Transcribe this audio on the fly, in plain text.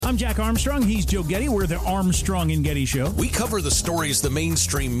I'm Jack Armstrong. He's Joe Getty. We're the Armstrong and Getty Show. We cover the stories the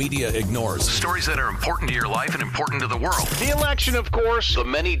mainstream media ignores. Stories that are important to your life and important to the world. The election, of course. The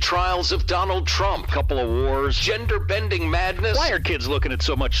many trials of Donald Trump. Couple of wars. Gender-bending madness. Why are kids looking at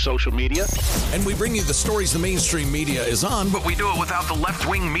so much social media? And we bring you the stories the mainstream media is on, But we do it without the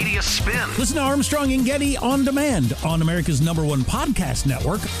left-wing media spin. Listen to Armstrong and Getty on demand on America's #1 podcast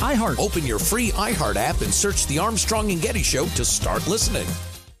network, iHeart. Open your free iHeart app and search The Armstrong and Getty Show to start listening.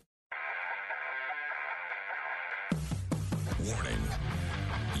 Warning.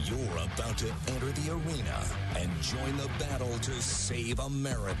 You're about to enter the arena and join the battle to save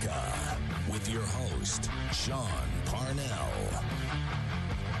America with your host, Sean Parnell.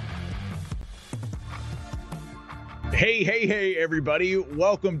 Hey, everybody.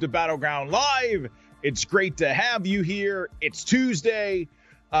 Welcome to Battleground Live. It's great to have you here. It's Tuesday,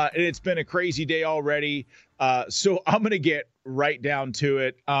 and it's been a crazy day already. So I'm going to get right down to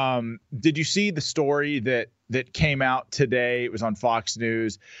it. Did you see the story that came out today? It was on Fox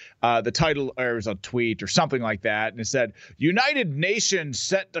News. The title, or it was a tweet or something like that, and it said, United Nations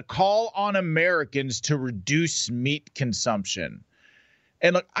set to call on Americans to reduce meat consumption.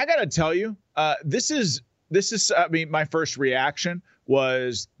 And look, I got to tell you, this is, I mean, my first reaction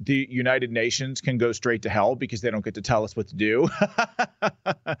was the United Nations can go straight to hell because they don't get to tell us what to do.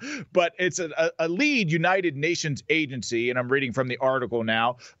 But it's a lead United Nations agency, and I'm reading from the article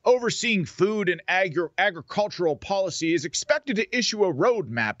now, overseeing food and agricultural policy is expected to issue a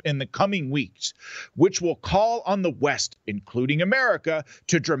roadmap in the coming weeks, which will call on the West, including America,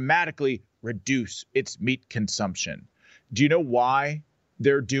 to dramatically reduce its meat consumption. Do you know why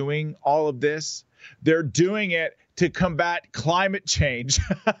they're doing all of this? They're doing it to combat climate change.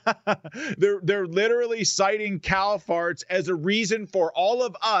 They're literally citing cow farts as a reason for all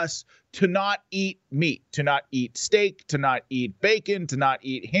of us to not eat meat, to not eat steak, to not eat bacon, to not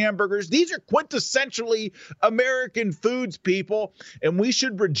eat hamburgers. These are quintessentially American foods, people, and we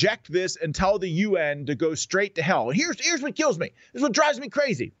should reject this and tell the UN to go straight to hell. And here's what kills me. This is what drives me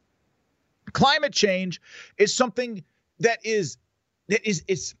crazy. Climate change is something is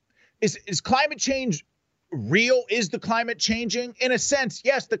climate change real? Is the climate changing? In a sense,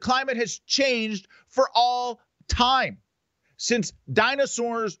 yes, the climate has changed for all time. Since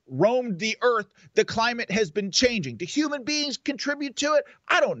dinosaurs roamed the earth, the climate has been changing. Do human beings contribute to it?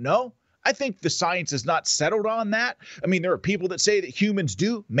 I don't know. I think the science is not settled on that. I mean, there are people that say that humans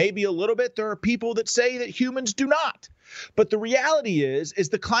do, maybe a little bit. There are people that say that humans do not. But the reality is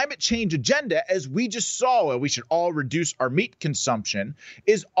the climate change agenda, as we just saw, we should all reduce our meat consumption,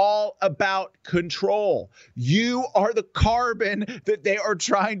 is all about control. You are the carbon that they are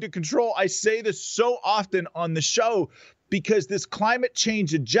trying to control. I say this so often on the show because this climate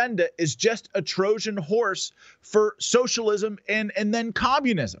change agenda is just a Trojan horse for socialism and then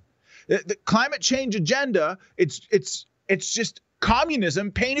communism. The climate change agenda, it's just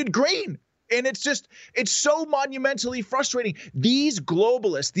communism painted green. And it's so monumentally frustrating. These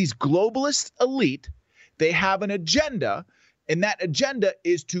globalist elite, they have an agenda, and that agenda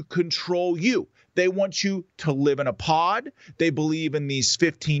is to control you. They want you to live in a pod. They believe in these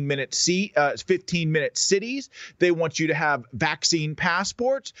 15-minute cities. They want you to have vaccine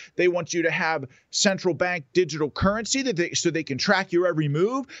passports. They want you to have central bank digital currency so they can track your every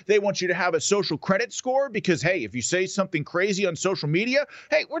move. They want you to have a social credit score because, hey, if you say something crazy on social media,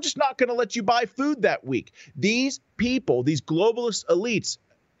 hey, we're just not going to let you buy food that week. These people, these globalist elites,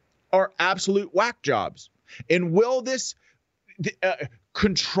 are absolute whack jobs. And will this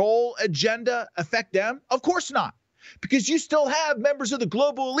control agenda affect them? Of course not, because you still have members of the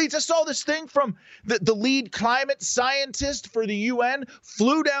global elites. I saw this thing from the lead climate scientist for the UN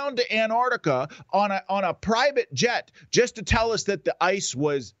flew down to Antarctica on a private jet just to tell us that the ice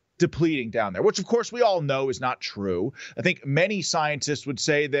was depleting down there, which of course we all know is not true. I think many scientists would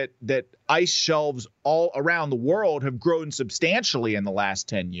say that ice shelves all around the world have grown substantially in the last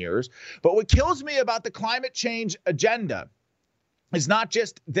 10 years. But what kills me about the climate change agenda is not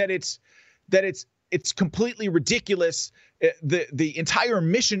just that it's completely ridiculous, the entire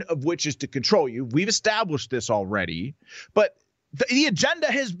mission of which is to control you. We've established this already, but the agenda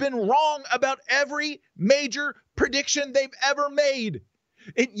has been wrong about every major prediction they've ever made.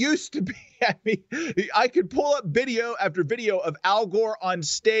 It used to be, I mean, I could pull up video after video of Al Gore on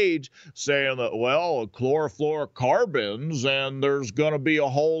stage saying that, well, chlorofluorocarbons, and there's going to be a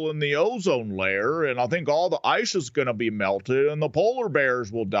hole in the ozone layer, and I think all the ice is going to be melted, and the polar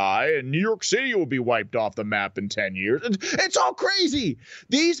bears will die, and New York City will be wiped off the map in 10 years. It's all crazy.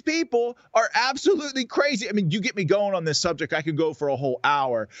 These people are absolutely crazy. I mean, you get me going on this subject, I could go for a whole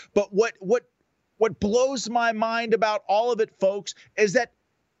hour. But what blows my mind about all of it, folks, is that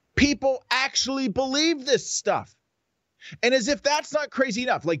People actually believe this stuff. And as if that's not crazy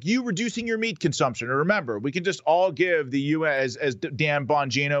enough, like you reducing your meat consumption. Or remember, we can just all give the U.S., as Dan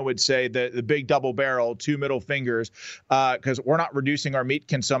Bongino would say, the big double barrel, 2 middle fingers, because we're not reducing our meat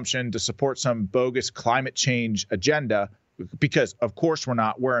consumption to support some bogus climate change agenda. Because, of course, we're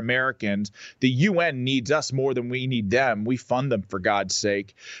not. We're Americans. The UN needs us more than we need them. We fund them, for God's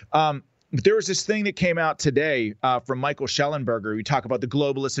sake. There was this thing that came out today from Michael Schellenberger. We talk about the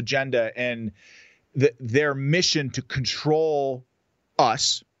globalist agenda and their mission to control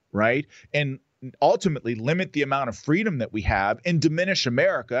us, right? And ultimately limit the amount of freedom that we have and diminish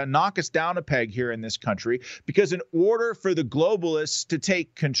America, knock us down a peg here in this country. Because in order for the globalists to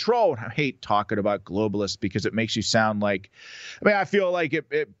take control, and I hate talking about globalists because it makes you sound like, I feel like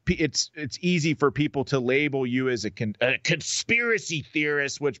it's easy for people to label you as a conspiracy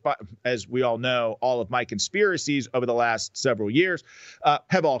theorist, which, as we all know, all of my conspiracies over the last several years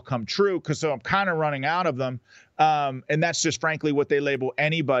have all come true, because so I'm kind of running out of them. And that's just frankly what they label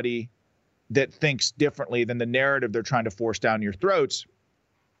anybody that thinks differently than the narrative they're trying to force down your throats.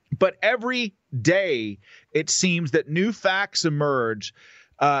 But every day, it seems that new facts emerge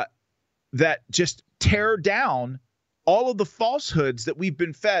that just tear down all of the falsehoods that we've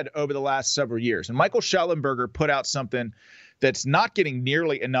been fed over the last several years. And Michael Schellenberger put out something that's not getting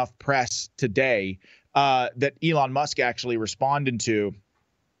nearly enough press today that Elon Musk actually responded to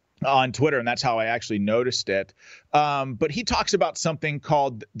on Twitter, and that's how I actually noticed it. But he talks about something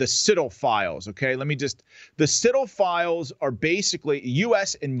called the Siddle Files. Okay, the Siddle Files are basically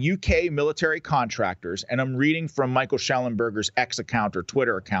U.S. and U.K. military contractors, and I'm reading from Michael Schellenberger's X account or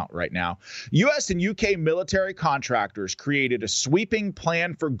Twitter account right now. U.S. and U.K. military contractors created a sweeping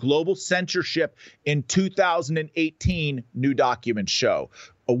plan for global censorship in 2018, new documents show.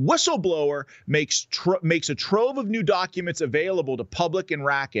 A whistleblower makes a trove of new documents available to public and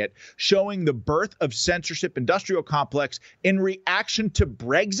racket, showing the birth of censorship industrial complex in reaction to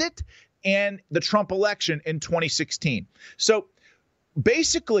Brexit and the Trump election in 2016. So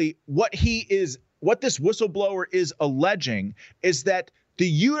basically what this whistleblower is alleging is that the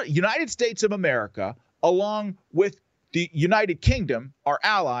United States of America, along with the United Kingdom, our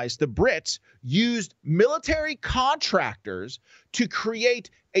allies, the Brits, used military contractors to create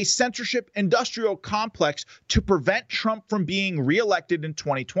a censorship industrial complex to prevent Trump from being reelected in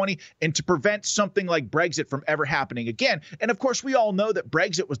 2020 and to prevent something like Brexit from ever happening again. And of course, we all know that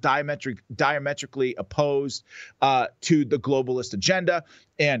Brexit was diametrically opposed to the globalist agenda.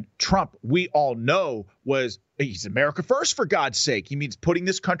 And Trump, we all know, he's America first, for God's sake. He means putting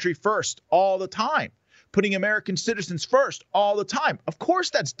this country first all the time. Putting American citizens first all the time. Of course,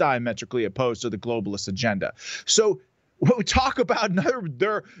 that's diametrically opposed to the globalist agenda. So when we talk about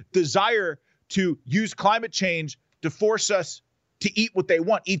their desire to use climate change to force us to eat what they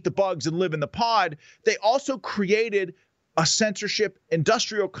want, eat the bugs and live in the pod, they also created a censorship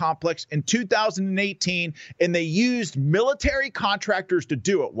industrial complex in 2018, and they used military contractors to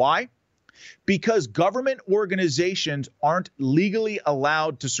do it. Why? Because government organizations aren't legally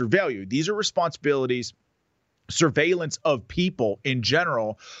allowed to surveil you. These are responsibilities. Surveillance of people in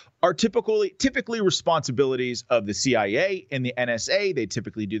general are typically responsibilities of the CIA and the NSA. They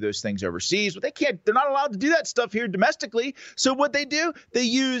typically do those things overseas, but they're not allowed to do that stuff here domestically. So what they do, they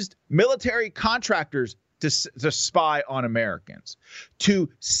used military contractors to spy on Americans, to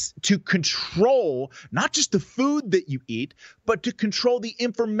control not just the food that you eat, but to control the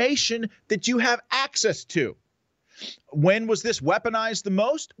information that you have access to. When was this weaponized the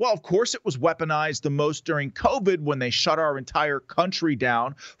most? Well, of course, it was weaponized the most during COVID, when they shut our entire country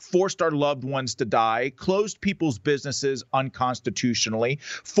down, forced our loved ones to die, closed people's businesses unconstitutionally,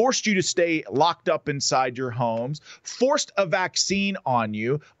 forced you to stay locked up inside your homes, forced a vaccine on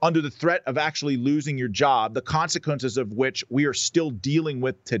you under the threat of actually losing your job, the consequences of which we are still dealing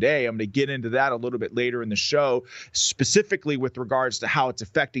with today. I'm going to get into that a little bit later in the show, specifically with regards to how it's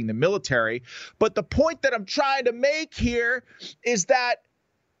affecting the military. But the point that I'm trying to make here is that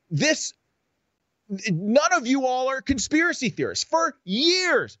none of you all are conspiracy theorists. For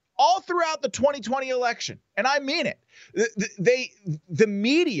years, all throughout the 2020 election, and I mean it, the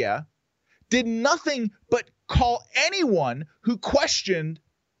media did nothing but call anyone who questioned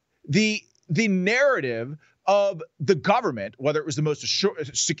the narrative of the government, whether it was the most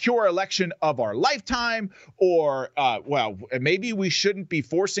secure election of our lifetime, or maybe we shouldn't be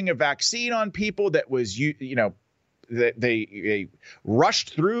forcing a vaccine on people that was they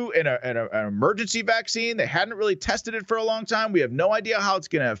rushed through an emergency vaccine. They hadn't really tested it for a long time. We have no idea how it's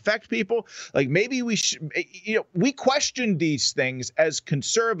going to affect people. Like maybe we should, we questioned these things as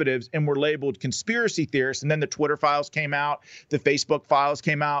conservatives and were labeled conspiracy theorists. And then the Twitter files came out, the Facebook files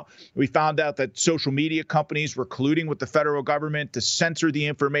came out. We found out that social media companies were colluding with the federal government to censor the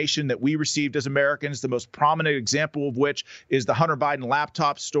information that we received as Americans. The most prominent example of which is the Hunter Biden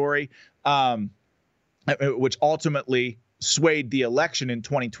laptop story, which ultimately swayed the election in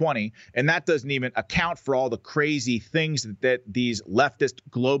 2020. And that doesn't even account for all the crazy things that these leftist,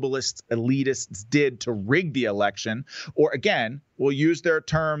 globalist, elitists did to rig the election. Or again, we'll use their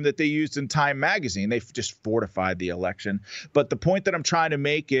term that they used in Time magazine. They've just fortified the election. But the point that I'm trying to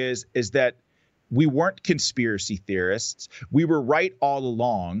make is that we weren't conspiracy theorists. We were right all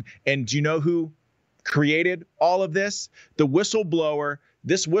along. And do you know who created all of this? The whistleblower.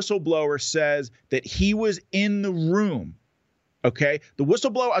 This whistleblower says that he was in the room. Okay, the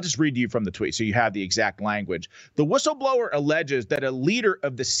whistleblower, I'll just read to you from the tweet so you have the exact language. The whistleblower alleges that a leader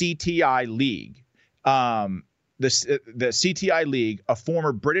of the CTI League, the CTI League, a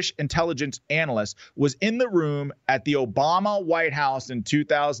former British intelligence analyst, was in the room at the Obama White House in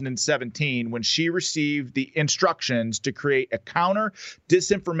 2017 when she received the instructions to create a counter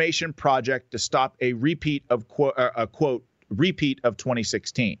disinformation project to stop a repeat of repeat of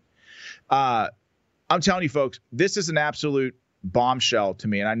 2016. I'm telling you, folks, this is an absolute bombshell to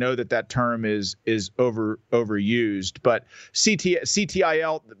me. And I know that term is overused, but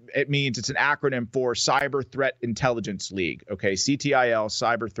CTIL, it means it's an acronym for Cyber Threat Intelligence League. Okay. CTIL,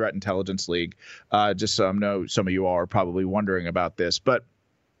 Cyber Threat Intelligence League. Just so I know some of you all are probably wondering about this, but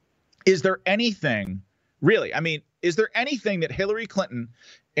is there anything really, is there anything that Hillary Clinton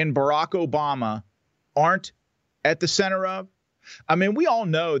and Barack Obama aren't at the center of? We all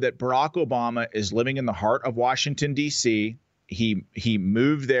know that Barack Obama is living in the heart of Washington, D.C. He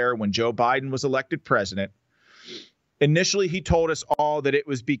moved there when Joe Biden was elected president. Initially, he told us all that it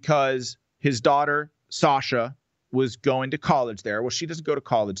was because his daughter, Sasha, was going to college there. Well, she doesn't go to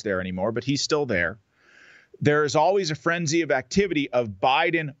college there anymore, but he's still there. There is always a frenzy of activity of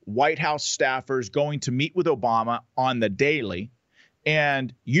Biden White House staffers going to meet with Obama on the daily,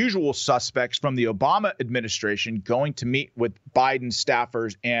 and usual suspects from the Obama administration going to meet with Biden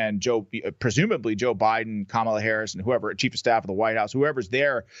staffers and presumably Joe Biden, Kamala Harris, and whoever, chief of staff of the White House, whoever's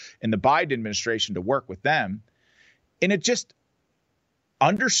there in the Biden administration to work with them. And it just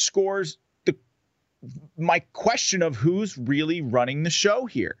underscores my question of who's really running the show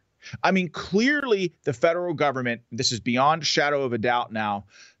here. Clearly the federal government, this is beyond a shadow of a doubt now,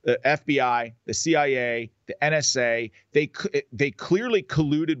 the FBI, the CIA, the NSA, they clearly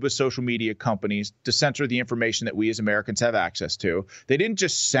colluded with social media companies to censor the information that we as Americans have access to. They didn't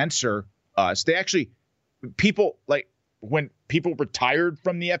just censor us. They actually, when people retired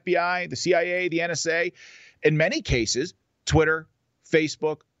from the FBI, the CIA, the NSA, in many cases, Twitter,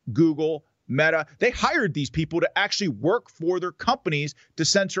 Facebook, Google, Meta, they hired these people to actually work for their companies to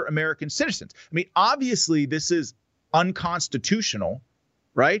censor American citizens. Obviously, this is unconstitutional,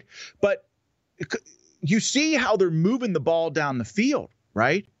 right? But you see how they're moving the ball down the field,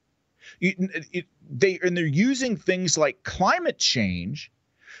 right? They're using things like climate change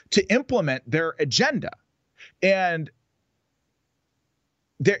to implement their agenda. And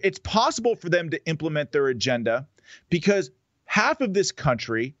it's possible for them to implement their agenda because half of this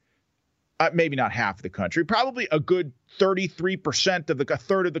country, maybe not half of the country, probably a good 33% of a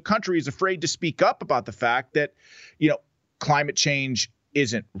third of the country is afraid to speak up about the fact that, climate change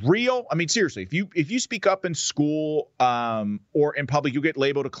isn't real. Seriously, if you speak up in school or in public, you get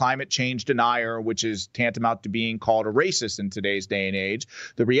labeled a climate change denier, which is tantamount to being called a racist in today's day and age.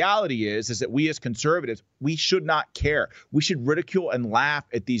 The reality is that we as conservatives, we should not care. We should ridicule and laugh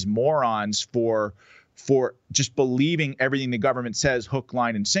at these morons for just believing everything the government says, hook,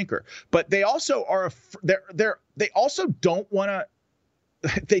 line, and sinker. But they also don't want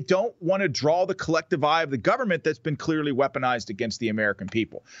to draw the collective eye of the government that's been clearly weaponized against the American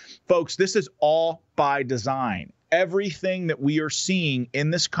people. Folks, this is all by design. Everything that we are seeing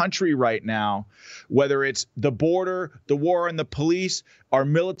in this country right now, whether it's the border, the war on the police, our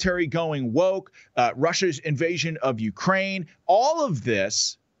military going woke, Russia's invasion of Ukraine, all of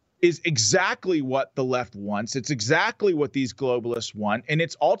this is exactly what the left wants. It's exactly what these globalists want. And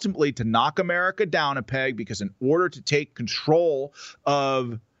it's ultimately to knock America down a peg, because in order to take control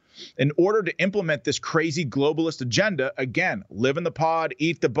in order to implement this crazy globalist agenda, again, live in the pod,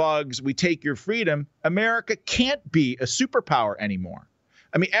 eat the bugs, we take your freedom, America can't be a superpower anymore.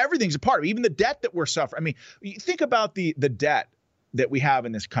 Everything's a part of it, even the debt that we're suffering. You think about the debt that we have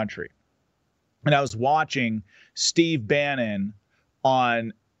in this country. And I was watching Steve Bannon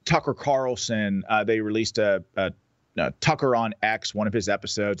on Tucker Carlson. They released a Tucker on X, one of his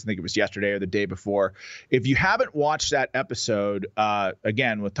episodes. I think it was yesterday or the day before. If you haven't watched that episode,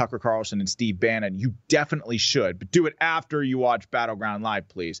 again, with Tucker Carlson and Steve Bannon, you definitely should. But do it after you watch Battleground Live,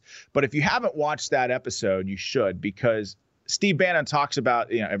 please. But if you haven't watched that episode, you should, because Steve Bannon talks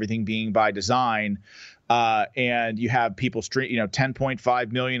about everything being by design. And you have people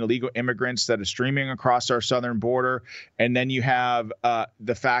 10.5 million illegal immigrants that are streaming across our southern border. And then you have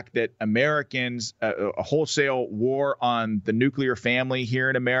the fact that Americans, a wholesale war on the nuclear family here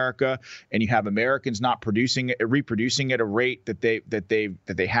in America. And you have Americans not reproducing at a rate that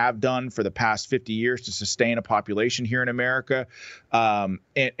they have done for the past 50 years to sustain a population here in America.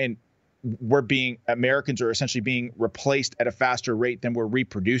 And Americans are essentially being replaced at a faster rate than we're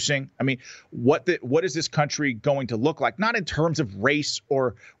reproducing. I mean, what is this country going to look like? Not in terms of race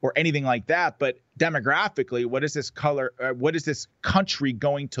or anything like that, but demographically, what is this country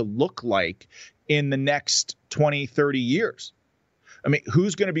going to look like in the next 20, 30 years? I mean,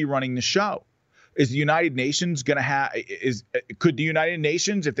 who's going to be running the show? Is the United Nations going to could the United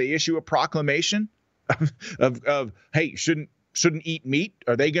Nations, if they issue a proclamation of hey, shouldn't eat meat,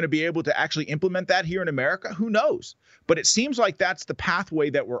 are they going to be able to actually implement that here in America? Who knows? But it seems like that's the pathway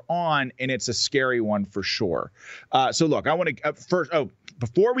that we're on, and it's a scary one for sure. So look, I want to first,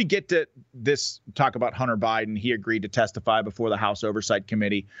 before we get to this, talk about Hunter Biden. He agreed to testify before the House Oversight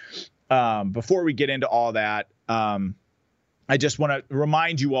Committee. Before we get into all that, I just want to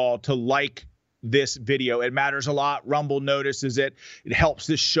remind you all to like this video. It matters a lot. Rumble notices it. It helps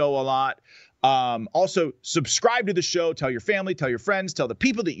this show a lot. Also, subscribe to the show. Tell your family, tell your friends, tell the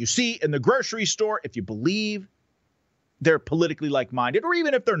people that you see in the grocery store. If you believe they're politically like-minded, or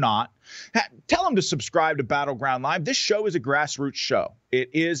even if they're not, tell them to subscribe to Battleground Live. This show is a grassroots show. It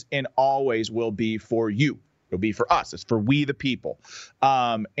is and always will be for you. It'll be for us. It's for we the people.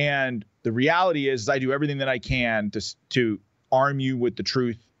 And the reality is I do everything that I can to arm you with the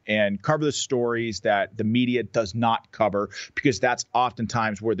truth and cover the stories that the media does not cover, because that's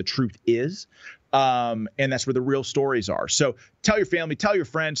oftentimes where the truth is. And that's where the real stories are. So tell your family, tell your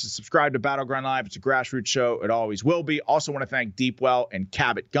friends to subscribe to Battleground Live. It's a grassroots show. It always will be. Also want to thank Deepwell and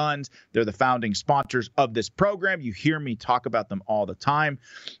Cabot Guns. They're the founding sponsors of this program. You hear me talk about them all the time.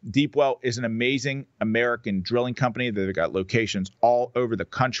 Deepwell is an amazing American drilling company. They've got locations all over the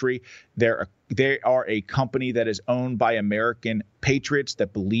country. They are a company that is owned by American patriots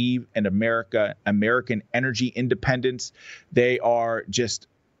that believe in American energy independence. They are just,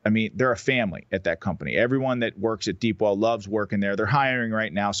 they're a family at that company. Everyone that works at Deepwell loves working there. They're hiring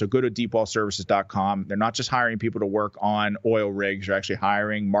right now, so go to deepwellservices.com. They're not just hiring people to work on oil rigs. They're actually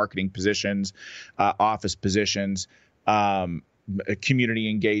hiring marketing positions, office positions, community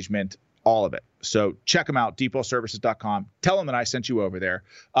engagement, all of it. So check them out, deepwellservices.com. Tell them that I sent you over there.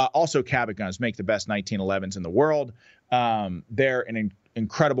 Also, Cabot Guns make the best 1911s in the world. They're an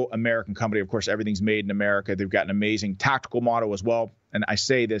incredible American company. Of course, everything's made in America. They've got an amazing tactical model as well. And I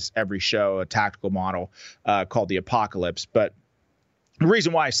say this every show, a tactical model called the Apocalypse. But the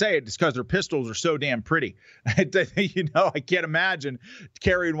reason why I say it is because their pistols are so damn pretty. I can't imagine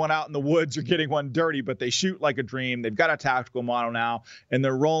carrying one out in the woods or getting one dirty, but they shoot like a dream. They've got a tactical model now, and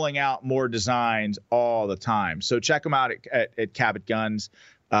they're rolling out more designs all the time. So check them out at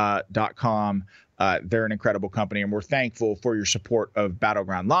cabotguns.com. They're an incredible company, and we're thankful for your support of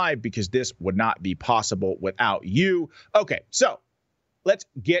Battleground Live, because this would not be possible without you. Okay, so let's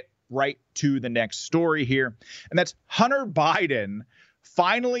get right to the next story here, and that's Hunter Biden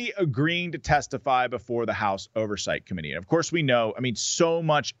finally agreeing to testify before the House Oversight Committee. And of course, we know, so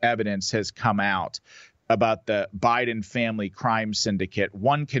much evidence has come out about the Biden family crime syndicate.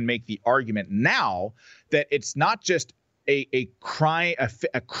 One can make the argument now that it's not just a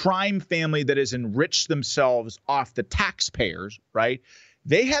crime family that has enriched themselves off the taxpayers, right?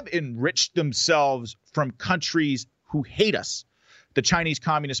 They have enriched themselves from countries who hate us. The Chinese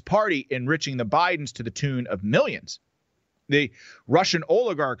Communist Party enriching the Bidens to the tune of millions. The Russian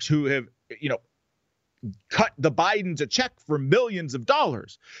oligarchs who have, cut the Bidens a check for millions of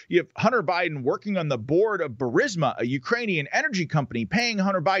dollars. You have Hunter Biden working on the board of Burisma, a Ukrainian energy company, paying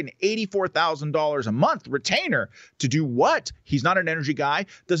Hunter Biden $84,000 a month retainer to do what? He's not an energy guy,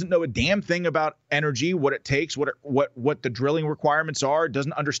 doesn't know a damn thing about energy, what it takes, what the drilling requirements are,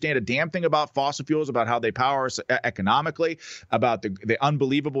 doesn't understand a damn thing about fossil fuels, about how they power us economically, about the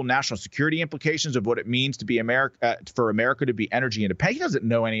unbelievable national security implications of what it means to be for America to be energy independent. He doesn't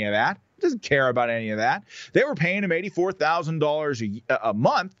know any of that. Doesn't care about any of that. They were paying him $84,000 a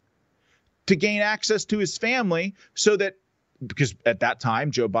month to gain access to his family so that because at that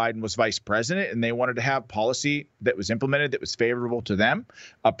time, Joe Biden was vice president and they wanted to have policy that was implemented that was favorable to them.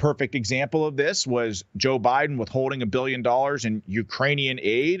 A perfect example of this was Joe Biden withholding $1 billion in Ukrainian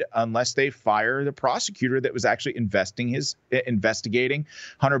aid unless they fire the prosecutor that was actually investigating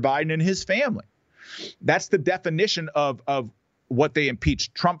Hunter Biden and his family. That's the definition of what they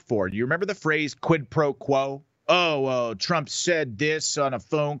impeached Trump for. Do you remember the phrase quid pro quo? Oh, well, Trump said this on a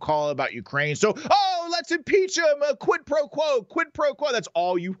phone call about Ukraine. So, let's impeach him. Quid pro quo, quid pro quo. That's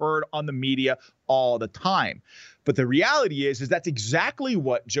all you heard on the media all the time. But the reality is that's exactly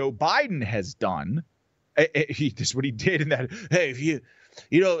what Joe Biden has done. This is what he did in that. Hey, if you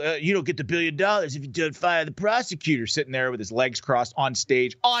don't get the $1 billion if you don't fire the prosecutor, sitting there with his legs crossed on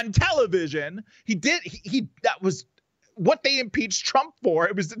stage on television. That was what they impeached Trump for.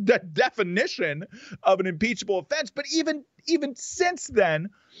 It was the definition of an impeachable offense. But even since then,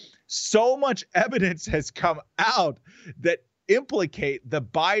 so much evidence has come out that implicate the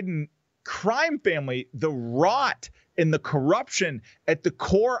Biden crime family. The rot and the corruption at the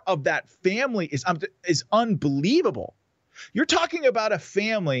core of that family is unbelievable. You're talking about a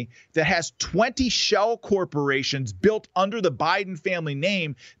family that has 20 shell corporations built under the Biden family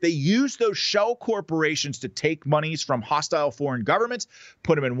name. They use those shell corporations to take monies from hostile foreign governments,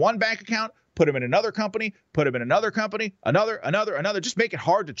 put them in one bank account, put them in another company, put them in another company, another, just make it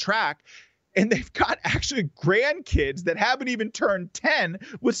hard to track. And they've got actually grandkids that haven't even turned 10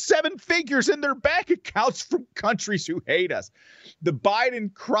 with 7 figures in their bank accounts from countries who hate us. The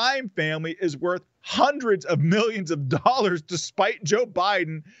Biden crime family is worth hundreds of millions of dollars, despite Joe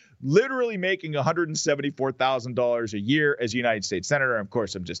Biden literally making $174,000 a year as a United States senator. And of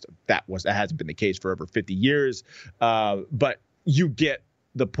course, that hasn't been the case for over 50 years. But you get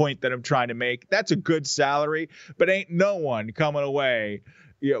the point that I'm trying to make. That's a good salary, but ain't no one coming away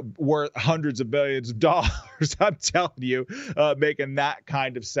worth hundreds of billions of dollars, I'm telling you, making that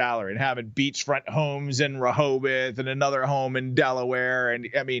kind of salary and having beachfront homes in Rehoboth and another home in Delaware. And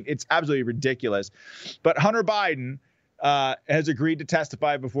I mean, it's absolutely ridiculous. But Hunter Biden has agreed to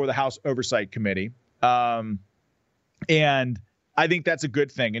testify before the House Oversight Committee. And I think that's a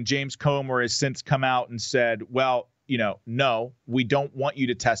good thing. And James Comer has since come out and said, well, no, we don't want you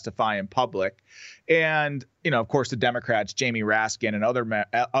to testify in public. And, of course, the Democrats, Jamie Raskin and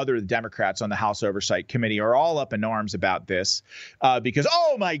other Democrats on the House Oversight Committee are all up in arms about this because,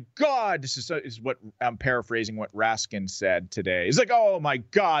 oh, my God, this is what I'm paraphrasing what Raskin said today. He's like, oh, my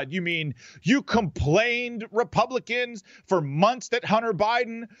God, you mean you complained, Republicans, for months that Hunter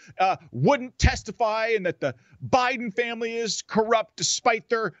Biden wouldn't testify and that the Biden family is corrupt despite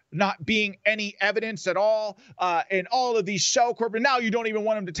there not being any evidence at all and all of these shell corporate. Now you don't even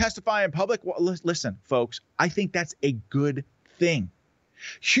want him to testify in public. Well, listen, folks, I think that's a good thing.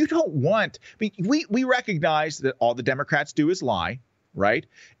 You don't want, we recognize that all the Democrats do is lie, right?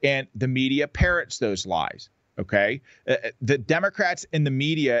 And the media parrots those lies, okay? The Democrats and the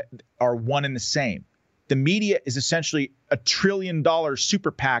media are one and the same. The media is essentially a $1 trillion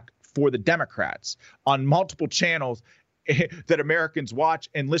super PAC for the Democrats on multiple channels that Americans watch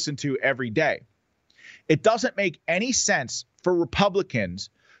and listen to every day. It doesn't make any sense for Republicans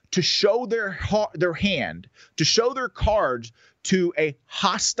to show their hand, to show their cards to a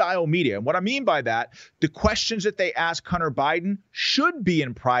hostile media. And what I mean by that, the questions that they ask Hunter Biden should be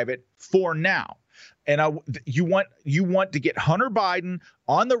in private for now. And you want to get Hunter Biden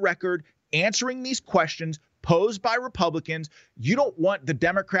on the record answering these questions posed by Republicans. You don't want the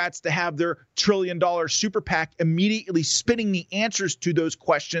Democrats to have their $1 trillion super PAC immediately spinning the answers to those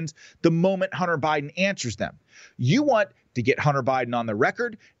questions the moment Hunter Biden answers them. You want to get Hunter Biden on the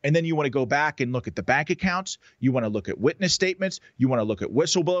record, and then you want to go back and look at the bank accounts. You want to look at witness statements. You want to look at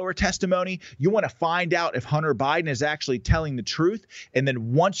whistleblower testimony. You want to find out if Hunter Biden is actually telling the truth. And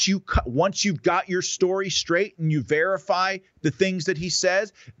then once you've got your story straight and you verify the things that he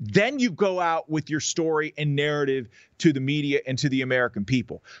says, then you go out with your story and narrative to the media and to the American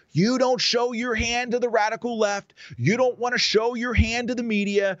people. You don't show your hand to the radical left. You don't want to show your hand to the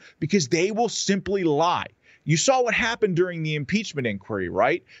media because they will simply lie. You saw what happened during the impeachment inquiry,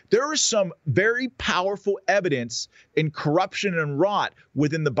 right? There is some very powerful evidence in corruption and rot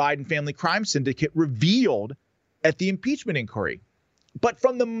within the Biden family crime syndicate revealed at the impeachment inquiry. But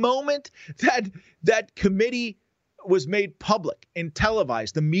from the moment that committee was made public and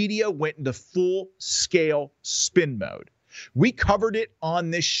televised, the media went into full-scale spin mode. We covered it on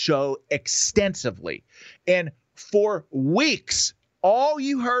this show extensively. And for weeks, All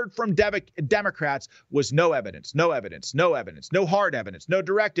you heard from Democrats was no evidence, no evidence, no evidence, no hard evidence, no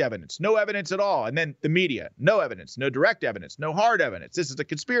direct evidence, no evidence at all. And then the media, no evidence, no direct evidence, no hard evidence. This is a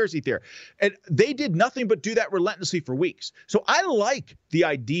conspiracy theory. And they did nothing but do that relentlessly for weeks. So I like the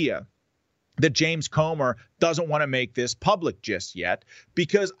idea that James Comer doesn't want to make this public just yet,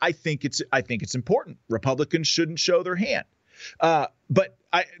 because I think it's important. Republicans shouldn't show their hand. But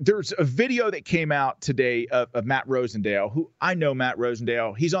there's a video that came out today of Matt Rosendale, who I know Matt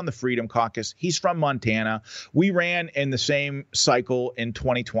Rosendale. He's on the Freedom Caucus. He's from Montana. We ran in the same cycle in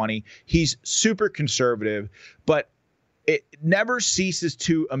 2020. He's super conservative, but it never ceases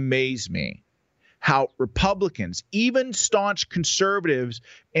to amaze me how Republicans, even staunch conservatives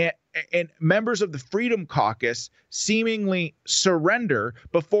and members of the Freedom Caucus, seemingly surrender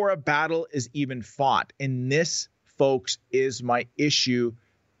before a battle is even fought. And this, folks, is my issue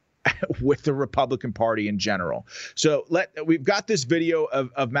with the Republican Party in general. So we've got this video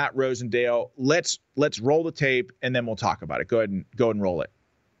of Matt Rosendale. Let's roll the tape and then we'll talk about it. Go ahead and roll it.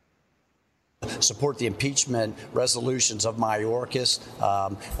 Support the impeachment resolutions of Mayorkas.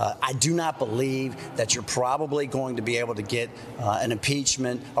 I do not believe that you're probably going to be able to get an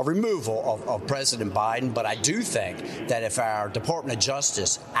impeachment, a removal of President Biden. But I do think that if our Department of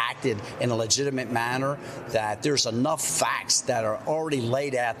Justice acted in a legitimate manner, that there's enough facts that are already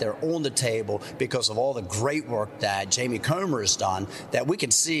laid out there on the table because of all the great work that Jamie Comer has done, that we can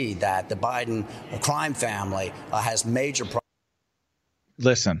see that the Biden crime family has major problems.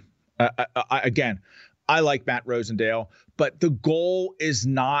 Listen. I like Matt Rosendale, but the goal is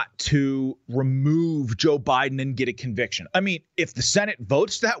not to remove Joe Biden and get a conviction. I mean, if the Senate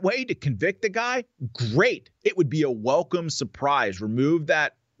votes that way to convict the guy, great. It would be a welcome surprise. Remove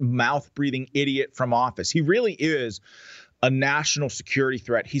that mouth-breathing idiot from office. He really is a national security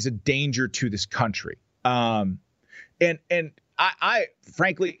threat. He's a danger to this country. And I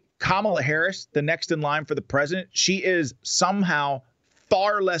frankly, Kamala Harris, the next in line for the president, she is somehow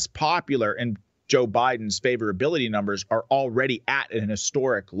far less popular, and Joe Biden's favorability numbers are already at an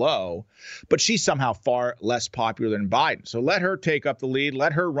historic low, but she's somehow far less popular than Biden. So let her take up the lead.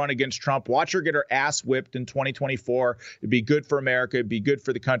 Let her run against Trump. Watch her get her ass whipped in 2024. It'd be good for America. It'd be good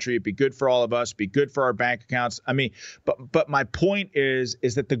for the country. It'd be good for all of us. It'd be good for our bank accounts. I mean, but my point is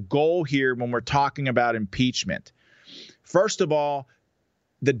that the goal here when we're talking about impeachment, first of all,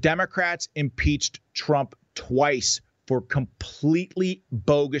 the Democrats impeached Trump twice for completely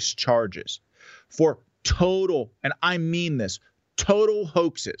bogus charges, for total, and I mean this, total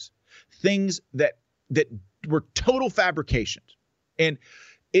hoaxes, things that were total fabrications. And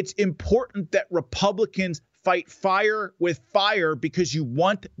it's important that Republicans fight fire with fire because you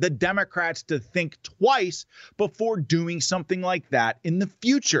want the Democrats to think twice before doing something like that in the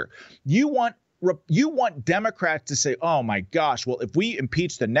future. You want Democrats to say, oh, my gosh, well, if we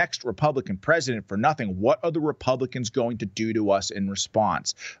impeach the next Republican president for nothing, what are the Republicans going to do to us in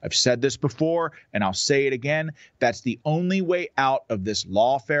response? I've said this before, and I'll say it again. That's the only way out of this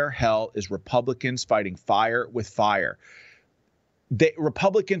lawfare hell is Republicans fighting fire with fire.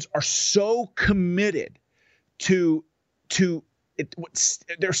 Republicans are so committed to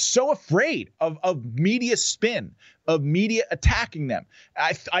they're so afraid of media spin, of media attacking them.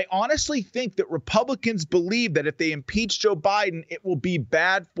 I honestly think that Republicans believe that if they impeach Joe Biden, it will be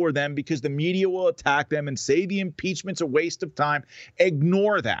bad for them because the media will attack them and say the impeachment's a waste of time.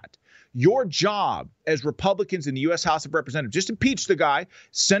 Ignore that. Your job as Republicans in the U.S. House of Representatives, just impeach the guy,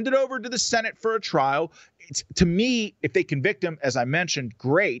 send it over to the Senate for a trial. To me, if they convict him, as I mentioned,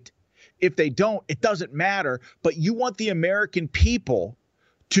 great. If they don't, it doesn't matter. But you want the American people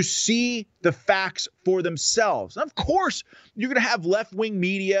to see the facts for themselves. Of course, you're going to have left-wing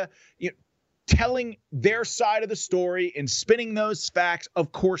media telling their side of the story and spinning those facts.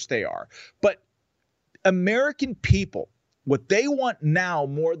 Of course they are. But American people, what they want now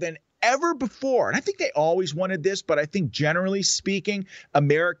more than ever before, and I think they always wanted this, but I think generally speaking,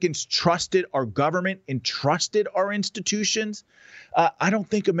 Americans trusted our government and trusted our institutions. I don't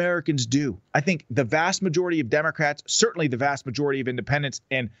think Americans do. I think the vast majority of Democrats, certainly the vast majority of independents,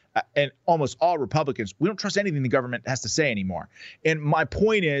 and almost all Republicans, we don't trust anything the government has to say anymore. And my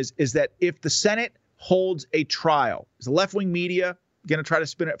point is that if the Senate holds a trial, is the left-wing media going to try to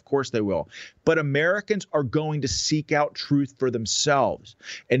spin it? Of course they will. But Americans are going to seek out truth for themselves.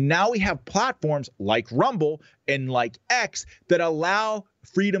 And now we have platforms like Rumble and like X that allow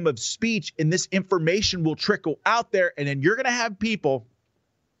freedom of speech, and this information will trickle out there. And then you're going to have people,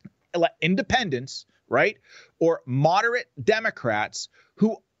 independents, right, or moderate Democrats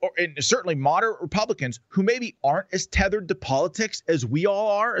who and certainly moderate Republicans who maybe aren't as tethered to politics as we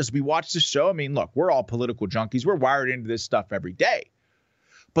all are as we watch this show. I mean, look, we're all political junkies. We're wired into this stuff every day.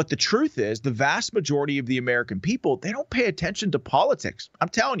 But the truth is, the vast majority of the American people, they don't pay attention to politics. I'm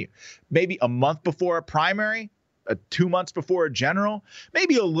telling you, maybe a month before a primary, 2 months before a general,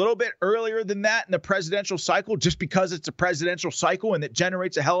 maybe a little bit earlier than that in the presidential cycle, just because it's a presidential cycle and it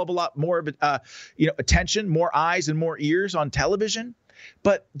generates a hell of a lot more of attention, more eyes and more ears on television.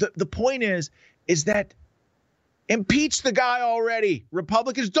 But the point is that impeach the guy already.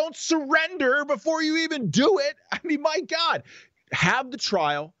 Republicans, don't surrender before you even do it. I mean, my God. Have the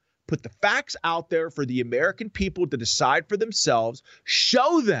trial, put the facts out there for the American people to decide for themselves,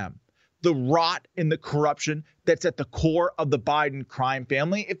 show them the rot and the corruption that's at the core of the Biden crime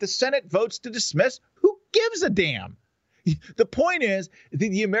family. If the Senate votes to dismiss, who gives a damn? The point is that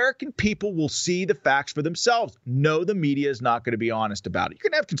the American people will see the facts for themselves. No, the media is not going to be honest about it. You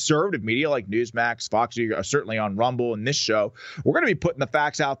can have conservative media like Newsmax, Fox, certainly on Rumble and this show. We're going to be putting the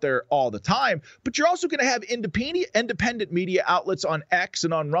facts out there all the time, but you're also going to have independent media outlets on X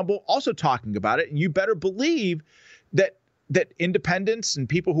and on Rumble also talking about it. And you better believe that independents and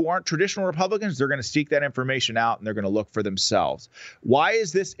people who aren't traditional Republicans, they're going to seek that information out and they're going to look for themselves. Why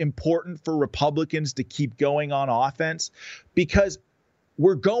is this important for Republicans to keep going on offense? Because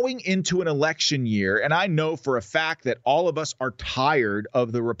we're going into an election year, and I know for a fact that all of us are tired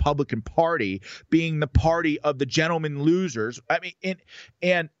of the Republican Party being the party of the gentlemen losers. I mean,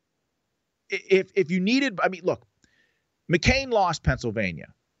 and if you needed, I mean, look, McCain lost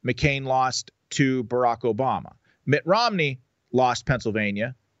Pennsylvania. McCain lost to Barack Obama. Mitt Romney lost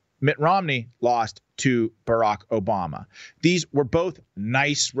Pennsylvania. Mitt Romney lost to Barack Obama. These were both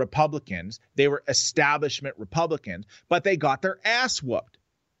nice Republicans. They were establishment Republicans, but they got their ass whooped.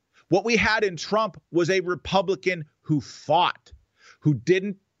 What we had in Trump was a Republican who fought, who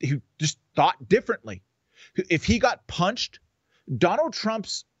just thought differently. If he got punched, Donald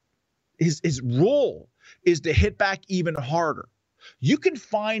Trump's his role is to hit back even harder. You can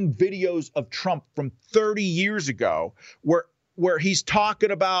find videos of Trump from 30 years ago where he's talking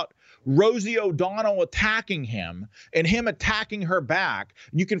about Rosie O'Donnell attacking him and him attacking her back.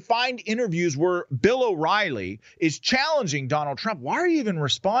 You can find interviews where Bill O'Reilly is challenging Donald Trump. Why are you even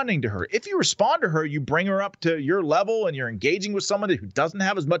responding to her? If you respond to her, you bring her up to your level and you're engaging with someone who doesn't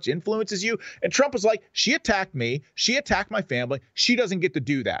have as much influence as you. And Trump is like, she attacked me. She attacked my family. She doesn't get to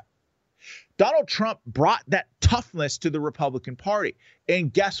do that. Donald Trump brought that toughness to the Republican Party.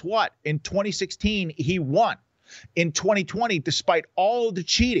 And guess what? In 2016, he won. In 2020, despite all of the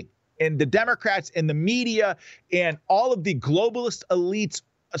cheating and the Democrats and the media and all of the globalist elites,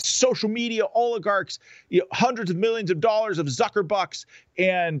 social media oligarchs, hundreds of millions of dollars of Zuckerbucks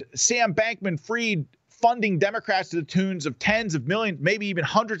and Sam Bankman-Fried funding Democrats to the tunes of tens of millions, maybe even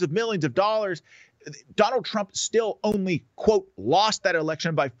hundreds of millions of dollars. Donald Trump still only, quote, lost that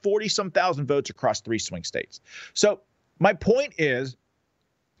election by 40-some thousand votes across 3 swing states. So my point is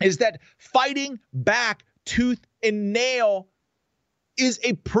that fighting back tooth and nail is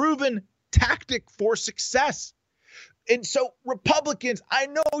a proven tactic for success. And so Republicans, I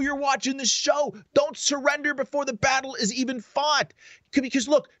know you're watching this show. Don't surrender before the battle is even fought. Because,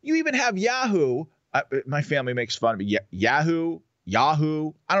 look, you even have Yahoo. My family makes fun of me. Yahoo.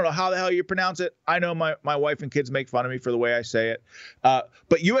 I don't know how the hell you pronounce it. I know my wife and kids make fun of me for the way I say it.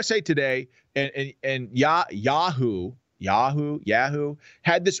 But USA Today and Yahoo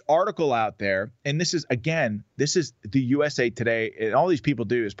had this article out there. And this is the USA Today. And all these people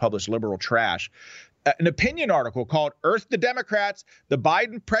do is publish liberal trash. An opinion article called Earth the Democrats, the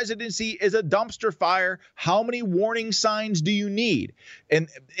Biden presidency is a dumpster fire. How many warning signs do you need? And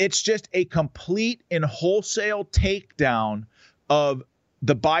it's just a complete and wholesale takedown of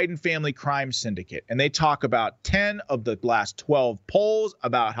the Biden family crime syndicate. And they talk about 10 of the last 12 polls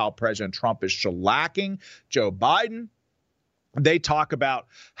about how President Trump is shellacking Joe Biden. They talk about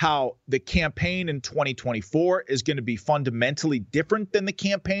how the campaign in 2024 is going to be fundamentally different than the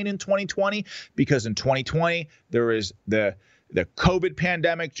campaign in 2020, because in 2020, there is the COVID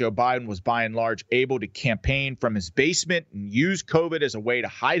pandemic. Joe Biden was by and large able to campaign from his basement and use COVID as a way to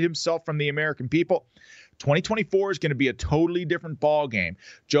hide himself from the American people. 2024 is going to be a totally different ball game.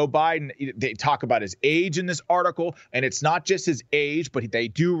 Joe Biden, they talk about his age in this article, and it's not just his age, but they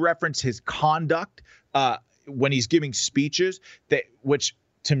do reference his conduct when he's giving speeches, which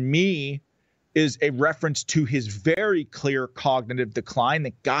to me is a reference to his very clear cognitive decline.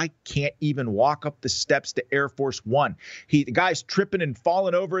 The guy can't even walk up the steps to Air Force One. The guy's tripping and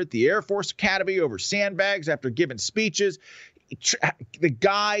falling over at the Air Force Academy over sandbags after giving speeches. The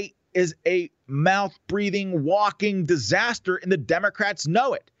guy is a mouth-breathing, walking disaster, and the Democrats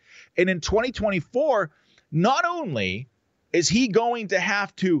know it. And in 2024, not only is he going to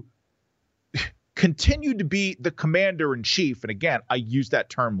have to continue to be the commander-in-chief, and again, I use that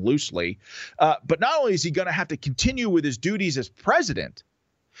term loosely, but not only is he going to have to continue with his duties as president,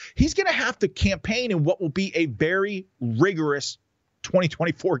 he's going to have to campaign in what will be a very rigorous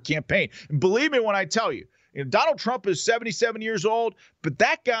 2024 campaign. And believe me when I tell you, Donald Trump is 77 years old, but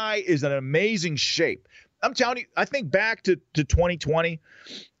that guy is in amazing shape. I'm telling you, I think back to 2020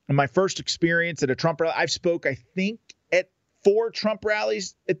 and my first experience at a Trump rally. I've spoke, I think, at 4 Trump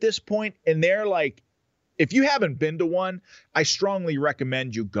rallies at this point, and they're like, if you haven't been to one, I strongly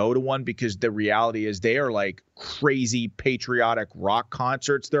recommend you go to one, because the reality is they are like crazy patriotic rock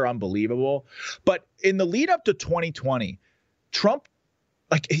concerts. They're unbelievable. But in the lead up to 2020, Trump,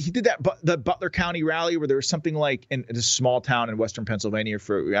 like, he did the Butler County rally where there was something like in a small town in Western Pennsylvania.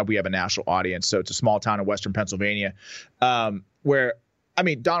 We have a national audience, so it's a small town in Western Pennsylvania, where, I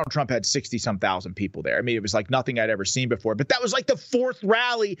mean, Donald Trump had 60-some thousand people there. I mean, it was like nothing I'd ever seen before. But that was like the 4th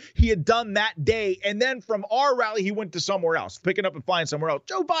rally he had done that day. And then from our rally, he went to somewhere else, picking up and flying somewhere else.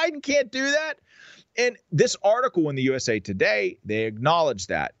 Joe Biden can't do that. And this article in the USA Today, they acknowledge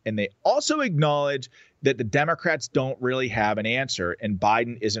that. And they also acknowledge that the Democrats don't really have an answer, and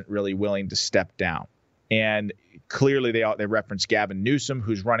Biden isn't really willing to step down. And clearly they reference Gavin Newsom,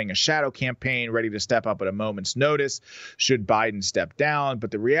 who's running a shadow campaign, ready to step up at a moment's notice should Biden step down. But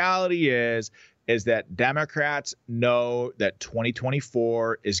the reality is that Democrats know that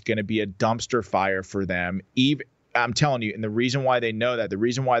 2024 is going to be a dumpster fire for them. I'm telling you, and the reason why they know that, the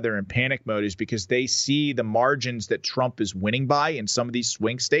reason why they're in panic mode is because they see the margins that Trump is winning by in some of these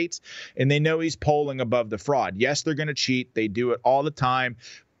swing states, and they know he's polling above the fraud. Yes, they're going to cheat. They do it all the time,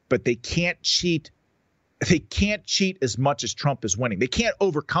 but they can't cheat. They can't cheat as much as Trump is winning. They can't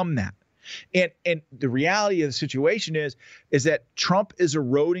overcome that. And the reality of the situation is that Trump is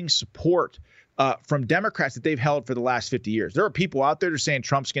eroding support from Democrats that they've held for the last 50 years. There are people out there that are saying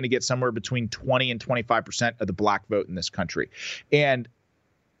Trump's going to get somewhere between 20 and 25% of the black vote in this country. And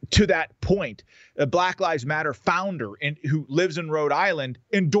to that point, a Black Lives Matter founder who lives in Rhode Island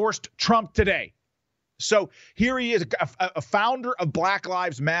endorsed Trump today. So here he is, a founder of Black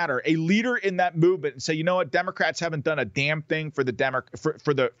Lives Matter, a leader in that movement, and say, you know what, Democrats haven't done a damn thing for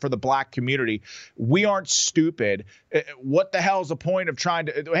the black community. We aren't stupid. What the hell is the point of trying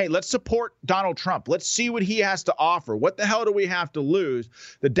to, hey, let's support Donald Trump. Let's see what he has to offer. What the hell do we have to lose?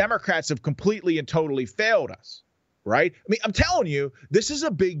 The Democrats have completely and totally failed us, right? I mean, I'm telling you, this is a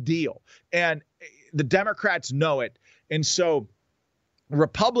big deal, and the Democrats know it. And so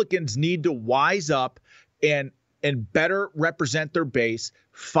Republicans need to wise up and better represent their base,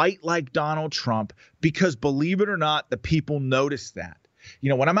 fight like Donald Trump, because believe it or not, the people notice that. You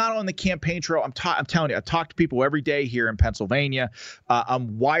know, when I'm out on the campaign trail, I'm telling you, I talk to people every day here in Pennsylvania.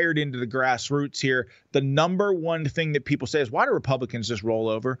 I'm wired into the grassroots here. The number one thing that people say is, why do Republicans just roll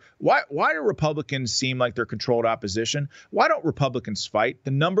over? Why do Republicans seem like they're controlled opposition? Why don't Republicans fight?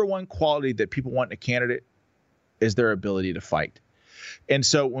 The number one quality that people want in a candidate is their ability to fight. And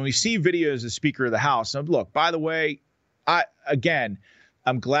so when we see videos of Speaker of the House, and look, by the way,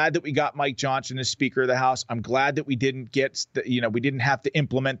 I'm glad that we got Mike Johnson as Speaker of the House. I'm glad that we didn't we didn't have to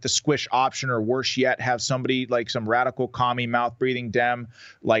implement the squish option, or worse yet, have somebody like some radical commie mouth breathing Dem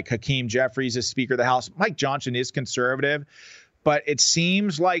like Hakeem Jeffries as Speaker of the House. Mike Johnson is conservative, but it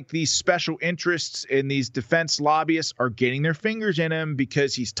seems like these special interests and these defense lobbyists are getting their fingers in him,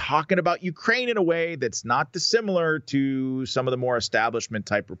 because he's talking about Ukraine in a way that's not dissimilar to some of the more establishment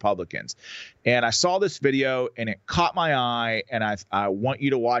type Republicans. And I saw this video and it caught my eye, and I want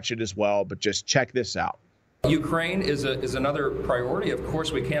you to watch it as well, but just check this out. Ukraine is another priority. Of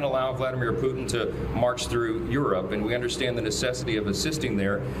course, we can't allow Vladimir Putin to march through Europe, and we understand the necessity of assisting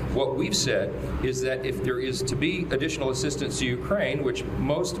there. What we've said is that if there is to be additional assistance to Ukraine, which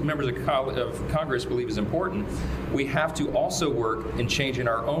most members of Congress believe is important, we have to also work in changing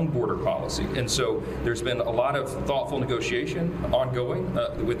our own border policy. And so there's been a lot of thoughtful negotiation ongoing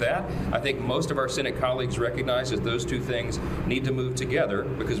with that. I think most of our Senate colleagues recognize that those two things need to move together,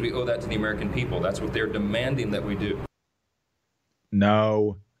 because we owe that to the American people. That's what they're demanding that we do.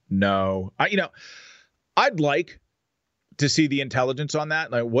 No. I'd like to see the intelligence on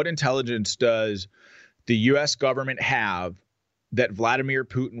that. Like, what intelligence does the U.S. government have that Vladimir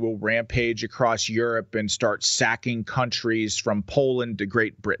Putin will rampage across Europe and start sacking countries from Poland to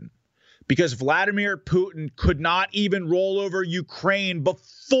Great Britain? Because Vladimir Putin could not even roll over Ukraine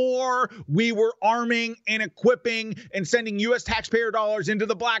before we were arming and equipping and sending U.S. taxpayer dollars into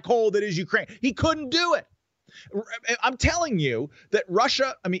the black hole that is Ukraine. He couldn't do it. I'm telling you that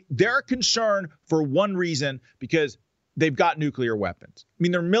Russia, they're concerned for one reason, because they've got nuclear weapons.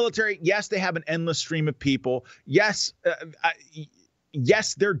 Their military, yes, they have an endless stream of people. Yes,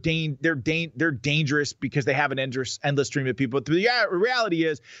 yes, they're dangerous because they have an endless stream of people. But the reality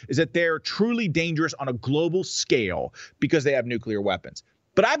is that they're truly dangerous on a global scale because they have nuclear weapons.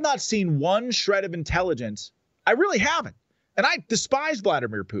 But I've not seen one shred of intelligence. I really haven't. And I despise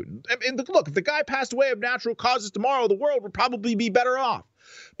Vladimir Putin. Look, if the guy passed away of natural causes tomorrow, the world would probably be better off.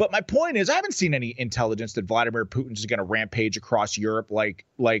 But my point is, I haven't seen any intelligence that Vladimir Putin is going to rampage across Europe like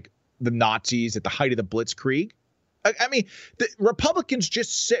the Nazis at the height of the Blitzkrieg. The Republicans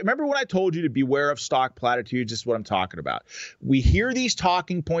just say, remember when I told you to beware of stock platitudes? This is what I'm talking about. We hear these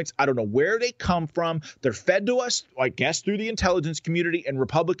talking points. I don't know where they come from. They're fed to us, I guess, through the intelligence community, and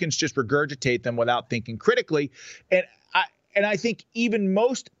Republicans just regurgitate them without thinking critically. And I think even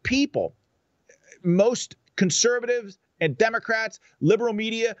most people, most conservatives and Democrats, liberal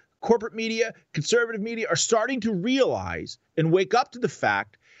media, corporate media, conservative media are starting to realize and wake up to the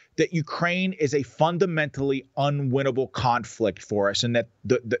fact that Ukraine is a fundamentally unwinnable conflict for us, and that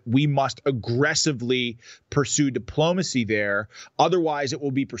we must aggressively pursue diplomacy there. Otherwise, it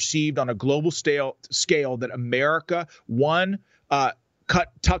will be perceived on a global scale that America,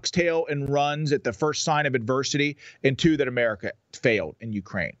 tucks tail and runs at the first sign of adversity, and two, that America failed in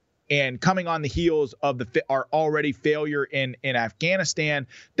Ukraine. And coming on the heels of our already failure in Afghanistan,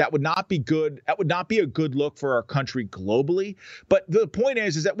 that would not be good. That would not be a good look for our country globally. But the point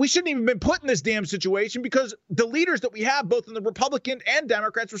is that we shouldn't even been put in this damn situation, because the leaders that we have, both in the Republican and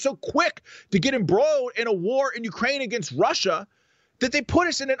Democrats, were so quick to get embroiled in a war in Ukraine against Russia that they put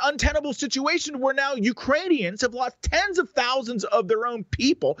us in an untenable situation where now Ukrainians have lost tens of thousands of their own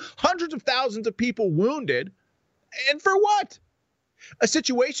people, hundreds of thousands of people wounded. And for what? A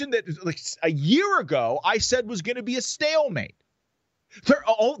situation that like a year ago I said was going to be a stalemate.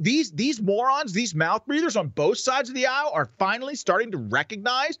 These morons, these mouth breathers on both sides of the aisle are finally starting to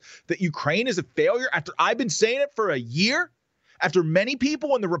recognize that Ukraine is a failure after I've been saying it for a year, after many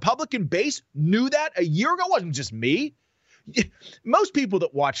people in the Republican base knew that a year ago. It wasn't just me. Most people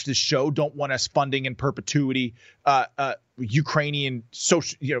that watch this show don't want us funding in perpetuity Ukrainian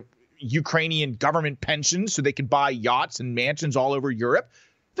Ukrainian government pensions so they can buy yachts and mansions all over Europe.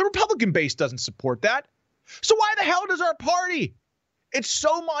 The Republican base doesn't support that. So why the hell does our party? It's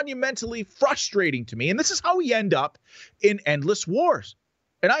so monumentally frustrating to me. And this is how we end up in endless wars.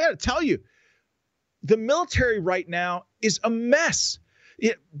 And I got to tell you, the military right now is a mess.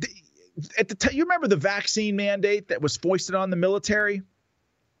 You remember the vaccine mandate that was foisted on the military?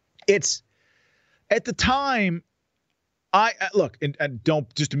 It's at the time. Look, and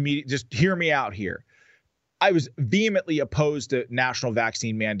don't just hear me out here. I was vehemently opposed to national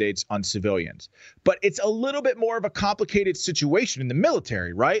vaccine mandates on civilians, but it's a little bit more of a complicated situation in the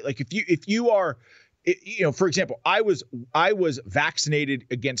military, right? Like if you are, for example, I was vaccinated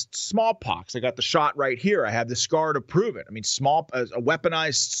against smallpox. I got the shot right here. I have the scar to prove it. A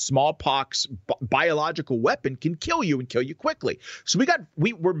weaponized smallpox biological weapon can kill you and kill you quickly. So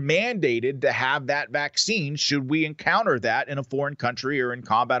we were mandated to have that vaccine should we encounter that in a foreign country or in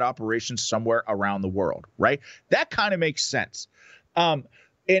combat operations somewhere around the world, right? That kind of makes sense. And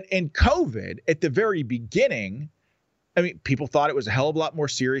COVID at the very beginning, people thought it was a hell of a lot more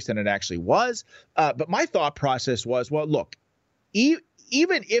serious than it actually was. But my thought process was, well, look,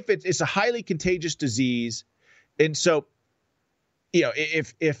 even if it's a highly contagious disease, and so,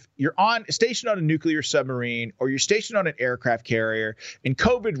 if you're stationed on a nuclear submarine or you're stationed on an aircraft carrier and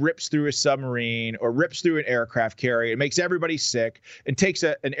COVID rips through a submarine or rips through an aircraft carrier, it makes everybody sick and takes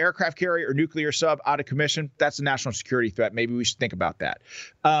an aircraft carrier or nuclear sub out of commission, that's a national security threat. Maybe we should think about that.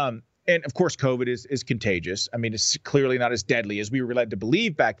 And of course, COVID is contagious. It's clearly not as deadly as we were led to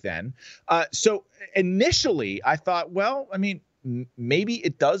believe back then. So initially, I thought, well, maybe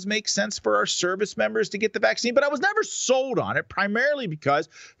it does make sense for our service members to get the vaccine, but I was never sold on it, primarily because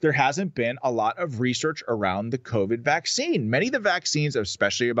there hasn't been a lot of research around the COVID vaccine. Many of the vaccines,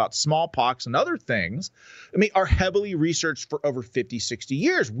 especially about smallpox and other things, are heavily researched for over 50, 60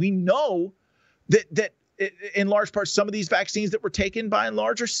 years. We know that in large part, some of these vaccines that were taken by and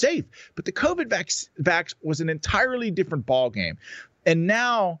large are safe. But the COVID vax was an entirely different ballgame. And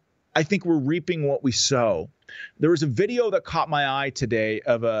now I think we're reaping what we sow. There was a video that caught my eye today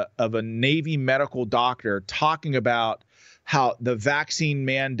of a Navy medical doctor talking about how the vaccine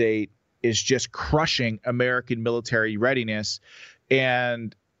mandate is just crushing American military readiness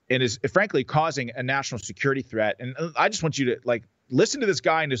and is frankly causing a national security threat. And I just want you to listen to this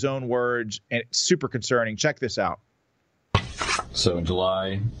guy in his own words, and it's super concerning. Check this out. So in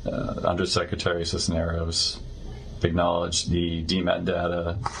July, Undersecretary Cisneros acknowledged the DMET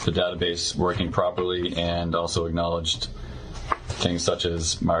data, the database working properly, and also acknowledged things such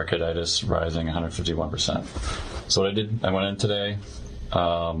as myocarditis rising 151%. So what I did, I went in today,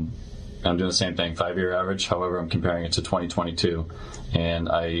 I'm doing the same thing, 5-year average. However, I'm comparing it to 2022, and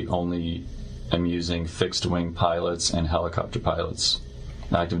I only am using fixed wing pilots and helicopter pilots,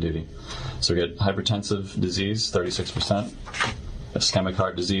 active duty. So we get hypertensive disease, 36%, ischemic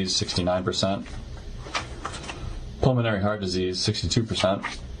heart disease, 69%, pulmonary heart disease, 62%,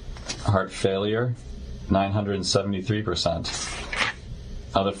 heart failure,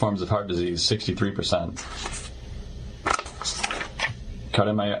 973%, other forms of heart disease, 63%,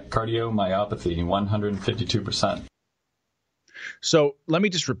 cardiomyopathy, 152%. So let me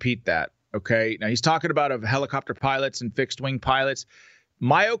just repeat that, okay? Now, he's talking about of helicopter pilots and fixed-wing pilots.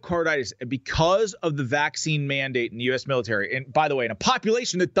 Myocarditis, because of the vaccine mandate in the U.S. military, and by the way, in a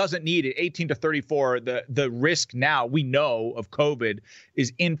population that doesn't need it, 18 to 34, the risk now, we know, of COVID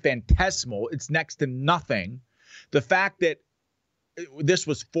is infinitesimal. It's next to nothing. The fact that this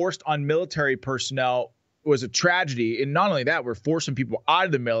was forced on military personnel was a tragedy. And not only that, we're forcing people out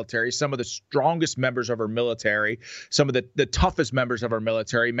of the military, some of the strongest members of our military, some of the toughest members of our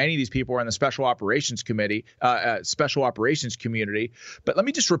military. Many of these people are in the special operations community. But let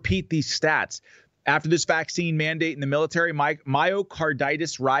me just repeat these stats. After this vaccine mandate in the military,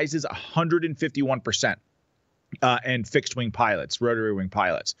 myocarditis rises 151%. And fixed wing pilots, rotary wing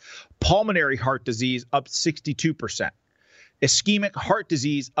pilots. Pulmonary heart disease up 62%. Ischemic heart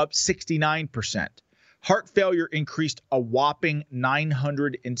disease up 69%. Heart failure increased a whopping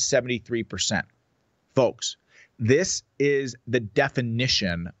 973%. Folks, this is the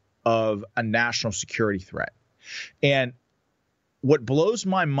definition of a national security threat. And what blows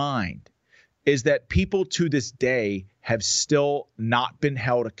my mind is that people to this day have still not been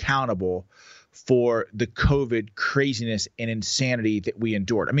held accountable for the COVID craziness and insanity that we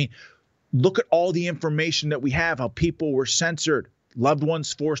endured. I mean, look at all the information that we have, how people were censored, loved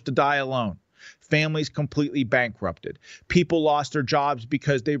ones forced to die alone, families completely bankrupted, people lost their jobs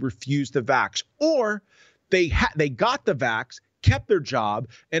because they refused the vax, or they got the vax, kept their job,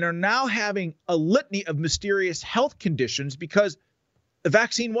 and are now having a litany of mysterious health conditions because the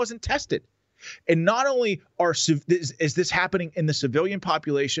vaccine wasn't tested. And not only is this happening in the civilian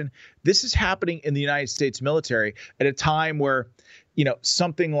population, this is happening in the United States military at a time where,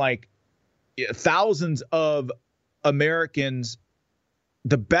 something like thousands of Americans,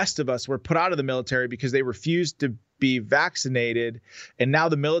 the best of us, were put out of the military because they refused to be vaccinated. And now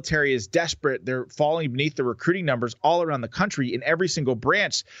the military is desperate. They're falling beneath the recruiting numbers all around the country in every single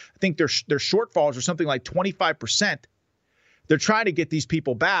branch. I think their shortfalls are something like 25%. They're trying to get these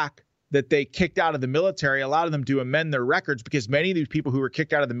people back that they kicked out of the military, allowed them to amend their records, because many of these people who were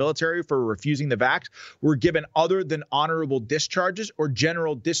kicked out of the military for refusing the vax were given other than honorable discharges or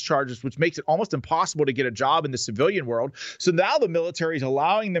general discharges, which makes it almost impossible to get a job in the civilian world. So now the military is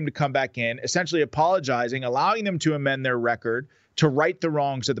allowing them to come back in, essentially apologizing, allowing them to amend their record, to right the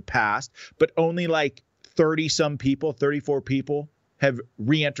wrongs of the past, but only like 34 people have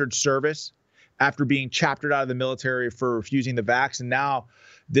re-entered service after being chaptered out of the military for refusing the vax. And now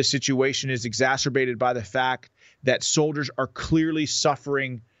this situation is exacerbated by the fact that soldiers are clearly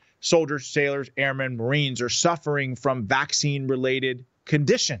suffering. Soldiers, sailors, airmen, Marines are suffering from vaccine-related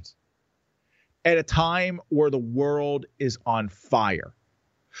conditions at a time where the world is on fire.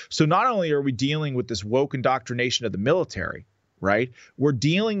 So not only are we dealing with this woke indoctrination of the military, right? We're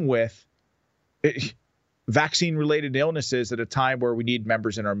dealing with vaccine-related illnesses at a time where we need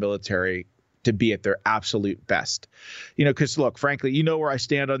members in our military to be at their absolute best. Because look, frankly, where I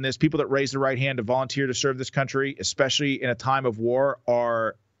stand on this. People that raise the right hand to volunteer to serve this country, especially in a time of war,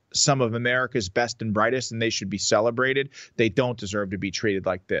 are some of America's best and brightest, and they should be celebrated. They don't deserve to be treated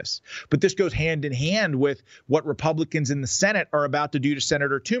like this. But this goes hand in hand with what Republicans in the Senate are about to do to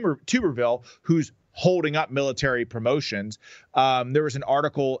Senator Tuberville, who's holding up military promotions. There was an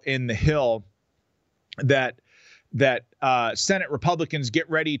article in The Hill that Senate Republicans get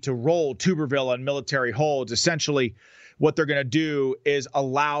ready to roll Tuberville on military holds. Essentially, what they're going to do is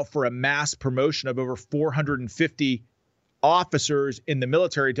allow for a mass promotion of over 450 officers in the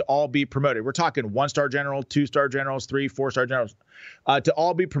military to all be promoted. We're talking 1-star general, 2-star generals, 3, 4-star generals, to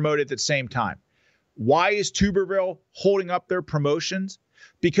all be promoted at the same time. Why is Tuberville holding up their promotions?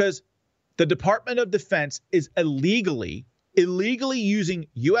 Because the Department of Defense is illegally using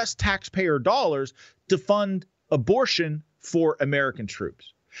U.S. taxpayer dollars to fund abortion for American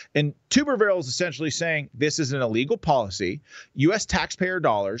troops. And Tuberville is essentially saying this is an illegal policy. U.S. taxpayer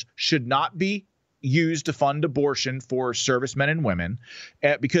dollars should not be used to fund abortion for servicemen and women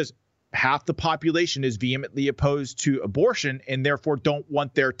because half the population is vehemently opposed to abortion and therefore don't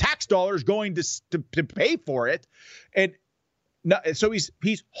want their tax dollars going to pay for it. And so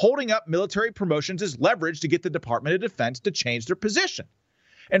he's holding up military promotions as leverage to get the Department of Defense to change their position.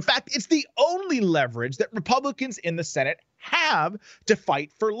 In fact, it's the only leverage that Republicans in the Senate have to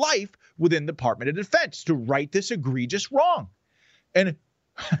fight for life within the Department of Defense, to right this egregious wrong. And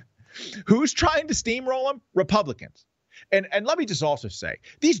who's trying to steamroll them? Republicans. And let me just also say,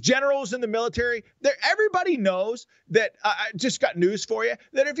 these generals in the military, everybody knows that, I just got news for you,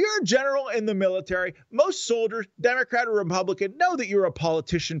 that if you're a general in the military, most soldiers, Democrat or Republican, know that you're a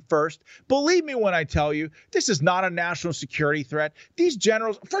politician first. Believe me when I tell you, this is not a national security threat. These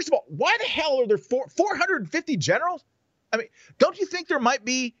generals, first of all, why the hell are there 450 generals? I mean, don't you think there might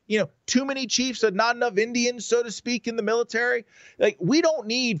be, too many chiefs and not enough Indians, so to speak, in the military? Like, we don't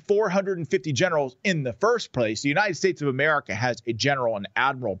need 450 generals in the first place. The United States of America has a general and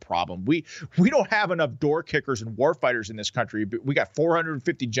admiral problem. We don't have enough door kickers and warfighters in this country. But we got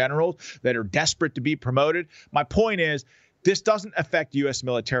 450 generals that are desperate to be promoted. My point is, this doesn't affect U.S.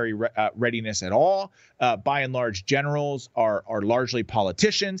 military readiness at all. By and large, generals are largely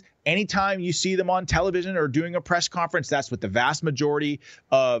politicians. Anytime you see them on television or doing a press conference, that's what the vast majority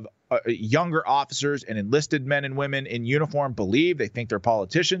of younger officers and enlisted men and women in uniform believe. They think they're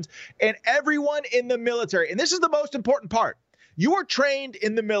politicians. And everyone in the military, and this is the most important part, you are trained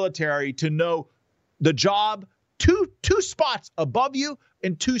in the military to know the job two spots above you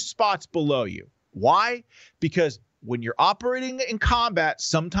and 2 spots below you. Why? Because when you're operating in combat,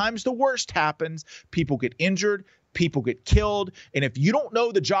 sometimes the worst happens. People get injured. People get killed. And if you don't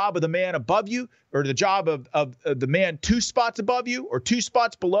know the job of the man above you or the job of the man 2 spots above you or 2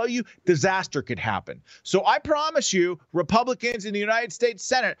 spots below you, disaster could happen. So I promise you, Republicans in the United States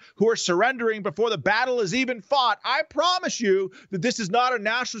Senate who are surrendering before the battle is even fought, I promise you that this is not a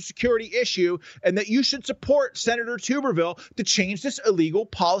national security issue and that you should support Senator Tuberville to change this illegal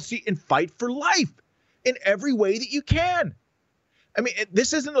policy and fight for life in every way that you can. I mean,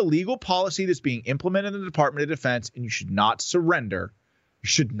 this is an illegal policy that's being implemented in the Department of Defense, and you should not surrender. You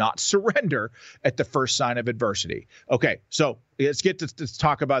should not surrender at the first sign of adversity. Okay, so let's get to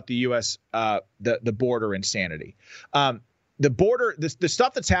talk about the U.S., the border insanity. The border, the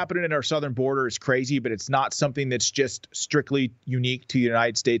stuff that's happening at our southern border is crazy, but it's not something that's just strictly unique to the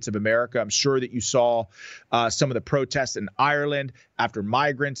United States of America. I'm sure that you saw some of the protests in Ireland after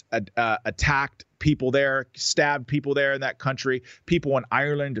migrants attacked people there, stabbed people there in that country. People in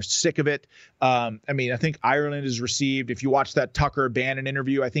Ireland are sick of it. I think Ireland has received, if you watch that Tucker Bannon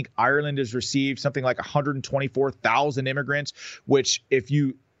interview, I think Ireland has received something like 124,000 immigrants, which if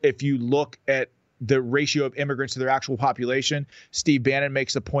you look at the ratio of immigrants to their actual population, Steve Bannon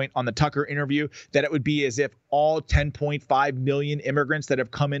makes a point on the Tucker interview that it would be as if all 10.5 million immigrants that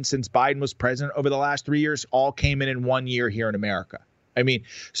have come in since Biden was president over the last 3 years all came in 1 year here in America. I mean,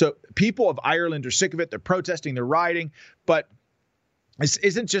 so people of Ireland are sick of it. They're protesting, they're rioting, but this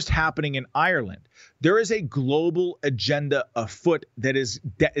isn't just happening in Ireland. There is a global agenda afoot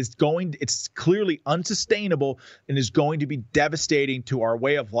it's clearly unsustainable and is going to be devastating to our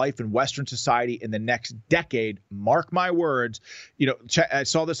way of life in Western society in the next decade. Mark my words. I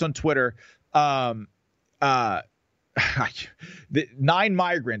saw this on Twitter. The 9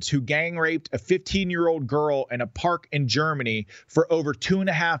 migrants who gang raped a 15-year-old girl in a park in Germany for over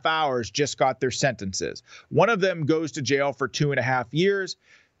 2.5 hours just got their sentences. One of them goes to jail for 2.5 years.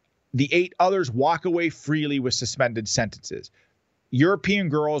 The 8 others walk away freely with suspended sentences. European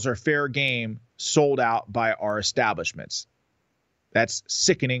girls are fair game sold out by our establishments. That's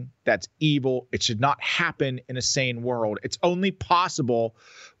sickening. That's evil. It should not happen in a sane world. It's only possible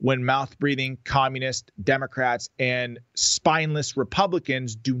when mouth-breathing communist Democrats and spineless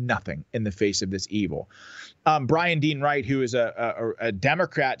Republicans do nothing in the face of this evil. Brian Dean Wright, who is a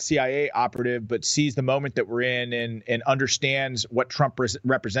Democrat CIA operative, but sees the moment that we're in and understands what Trump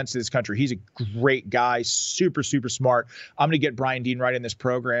represents to this country. He's a great guy, super, super smart. I'm going to get Brian Dean Wright in this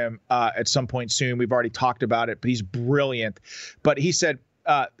program at some point soon. We've already talked about it, but he's brilliant. But he said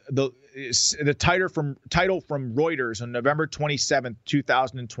the title from Reuters on November 27th,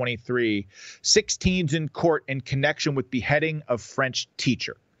 2023, 6 teens in court in connection with beheading of French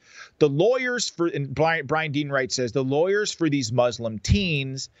teacher. The lawyers and Brian Dean Wright says, the lawyers for these Muslim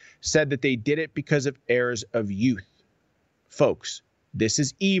teens said that they did it because of errors of youth. Folks, this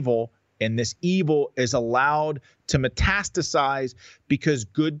is evil, and this evil is allowed to metastasize because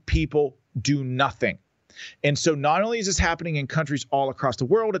good people do nothing. And so not only is this happening in countries all across the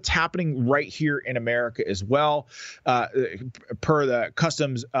world, it's happening right here in America as well. Per the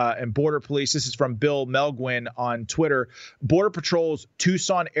Customs and Border Police, this is from Bill Melgwin on Twitter. Border Patrol's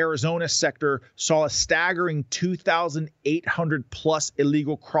Tucson, Arizona sector saw a staggering 2,800 plus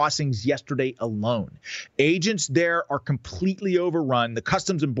illegal crossings yesterday alone. Agents there are completely overrun. The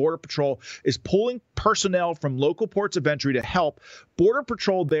Customs and Border Patrol is pulling personnel from local ports of entry to help. Border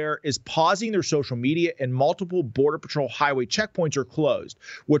Patrol there is pausing their social media, and multiple Border Patrol highway checkpoints are closed,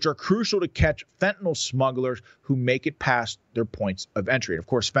 which are crucial to catch fentanyl smugglers who make it past their points of entry. And of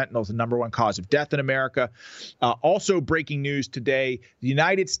course, fentanyl is the number one cause of death in America. Also breaking news today, the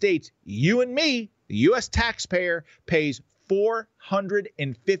United States, you and me, the U.S. taxpayer pays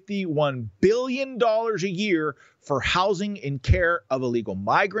 $451 billion a year for housing and care of illegal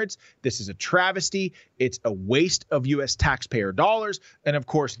migrants. This is a travesty. It's a waste of U.S. taxpayer dollars. And of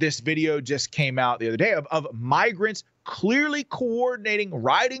course, this video just came out the other day of migrants clearly coordinating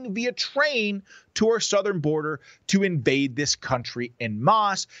riding via train to our southern border to invade this country en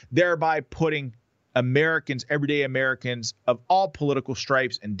masse, thereby putting Americans, everyday Americans of all political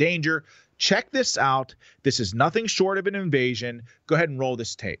stripes in danger. Check this out. This is nothing short of an invasion. Go ahead and roll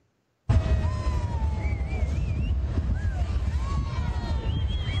this tape.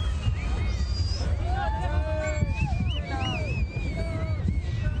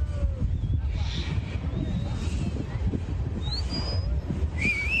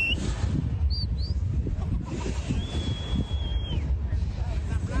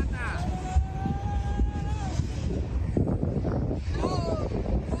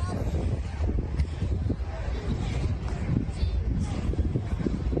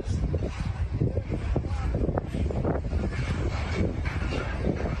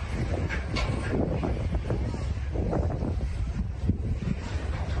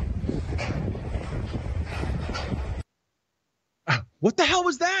 What the hell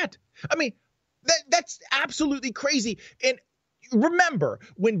was that? I mean, that's absolutely crazy. And remember,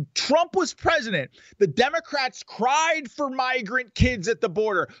 when Trump was president, the Democrats cried for migrant kids at the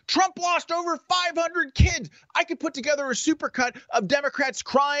border. Trump lost over 500 kids. I could put together a supercut of Democrats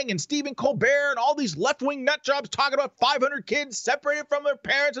crying and Stephen Colbert and all these left-wing nut jobs talking about 500 kids separated from their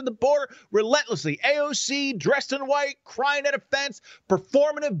parents at the border relentlessly. AOC dressed in white, crying at a fence,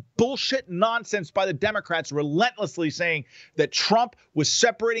 performative bullshit nonsense by the Democrats relentlessly saying that Trump was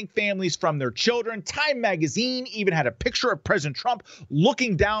separating families from their children. Time magazine even had a picture of President Trump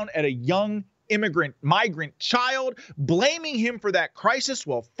looking down at a young migrant child, blaming him for that crisis.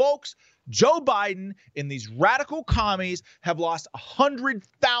 Well, folks, Joe Biden and these radical commies have lost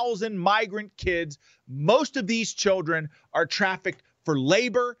 100,000 migrant kids. Most of these children are trafficked for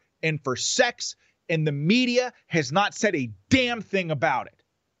labor and for sex, and the media has not said a damn thing about it.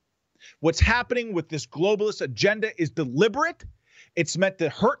 What's happening with this globalist agenda is deliberate. It's meant to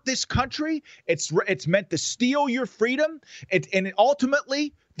hurt this country. It's meant to steal your freedom. And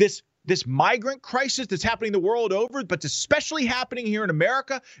ultimately, this migrant crisis that's happening the world over, but especially happening here in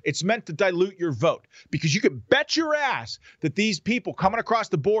America, it's meant to dilute your vote. Because you can bet your ass that these people coming across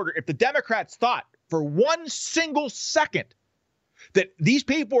the border, if the Democrats thought for one single second that these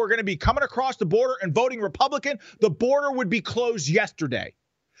people are going to be coming across the border and voting Republican, the border would be closed yesterday.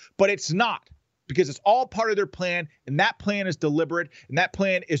 But it's not. Because it's all part of their plan, and that plan is deliberate, and that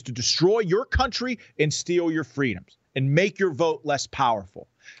plan is to destroy your country and steal your freedoms and make your vote less powerful.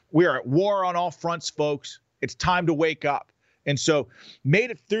 We are at war on all fronts, folks. It's time to wake up. And so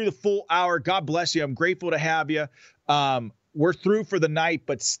made it through the full hour. God bless you. I'm grateful to have you. We're through for the night,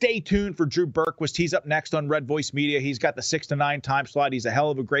 but stay tuned for Drew Berquist. He's up next on Red Voice Media. He's got the 6 to 9 time slot. He's a hell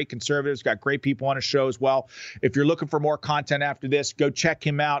of a great conservative. He's got great people on his show as well. If you're looking for more content after this, go check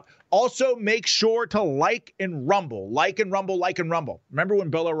him out. Also, make sure to like and rumble. Like and rumble, like and rumble. Remember when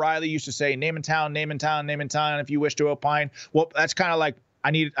Bill O'Reilly used to say, name and town, name and town, name and town, if you wish to opine? Well, that's kind of like,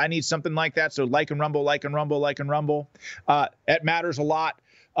 I need something like that. So like and rumble, like and rumble, like and rumble. It matters a lot.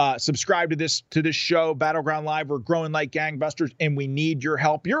 Subscribe to this show, Battleground Live. We're growing like gangbusters, and we need your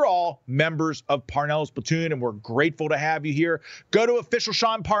help. You're all members of Parnell's Platoon, and we're grateful to have you here. Go to Official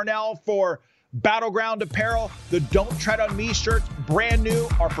Sean Parnell for Battleground apparel. The Don't Tread on Me shirts, brand new,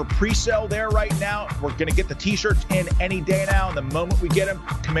 are for pre-sale there right now. We're going to get the t-shirts in any day now. And the moment we get them,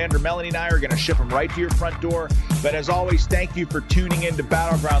 Commander Melanie and I are going to ship them right to your front door. But as always, thank you for tuning in to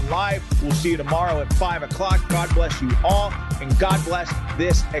Battleground Live. We'll see you tomorrow at 5 o'clock. God bless you all, and God bless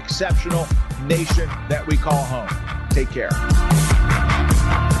this exceptional nation that we call home. Take care.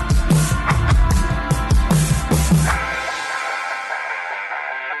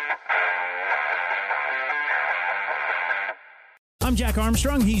 I'm Jack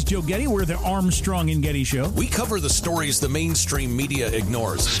Armstrong. He's Joe Getty. We're the Armstrong and Getty Show. We cover the stories the mainstream media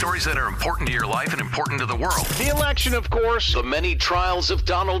ignores. Stories that are important to your life and important to the world. The election, of course. The many trials of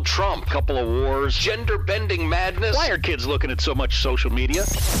Donald Trump. Couple of wars. Gender-bending madness. Why are kids looking at so much social media?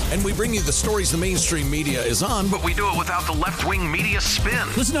 And we bring you the stories the mainstream media is on, But we do it without the left-wing media spin.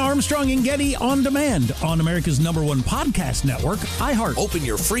 Listen to Armstrong and Getty on demand on America's #1 podcast network, iHeart. Open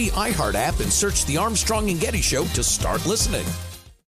your free iHeart app and search the Armstrong and Getty Show to start listening.